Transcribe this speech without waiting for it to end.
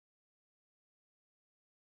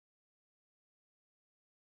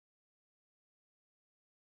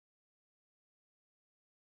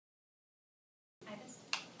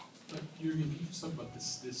Jurgen, can you just talk about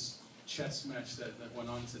this chess match that went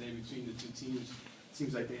on today between the two teams? It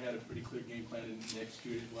seems like they had a pretty clear game plan and they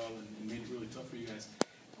executed it well and made it really tough for you guys.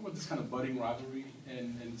 Talk about this kind of budding rivalry,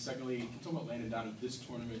 and secondly, can you talk about Landon Donovan? This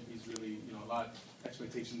tournament, he's really, a lot of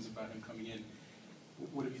expectations about him coming in.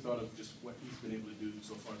 What have you thought of just what he's been able to do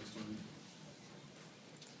so far this tournament?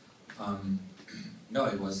 No,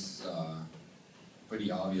 it was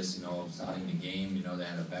pretty obvious, starting the game, they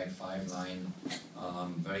had a back five line,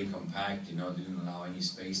 very compact, didn't allow any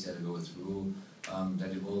space there to go through, that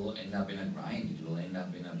it will end up in a grind, it will end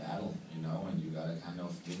up in a battle, and you gotta kind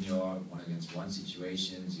of win your one-against-one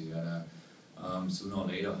situations, you gotta sooner or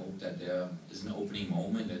later hope that there is an opening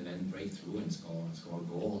moment and then break through and score a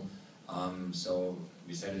goal. So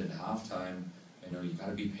we said it at halftime, you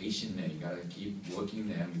gotta be patient there, you gotta keep working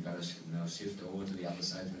there, you gotta shift over to the other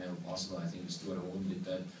side whenever possible. I think Stuart Holden did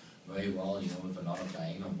that very well, with a lot of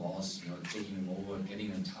diagonal balls, taking them over,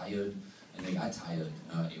 getting them tired, and they got tired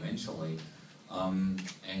eventually. And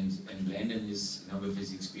Landon is, with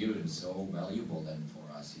his experience, so valuable then for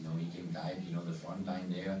us. He can guide, the front line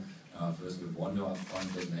there, first with Wando up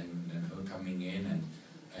front and then her coming in,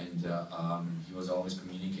 and he was always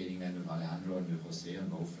communicating then with Alejandro and with Jose on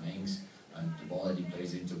both flanks. And the ball that he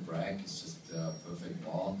plays into Bragg is just a perfect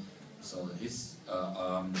ball. So his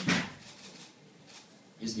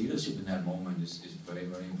leadership in that moment is very,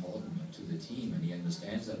 very important to the team, and he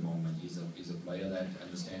understands that moment. He's a player that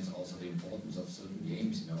understands also the importance of certain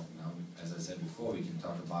games. Now, as I said before, we can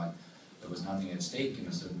talk about there was nothing at stake in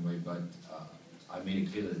a certain way, but I made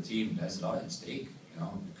it clear to the team there's a lot at stake,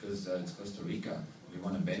 because it's Costa Rica. We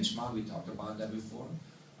want a benchmark. We talked about that before.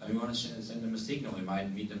 And we want to send them a signal. We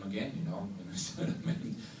might meet them again, in a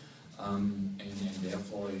tournament. And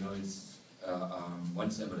therefore, it's one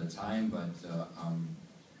step at a time. But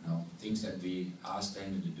things that we asked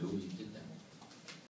Landon to do, he did them.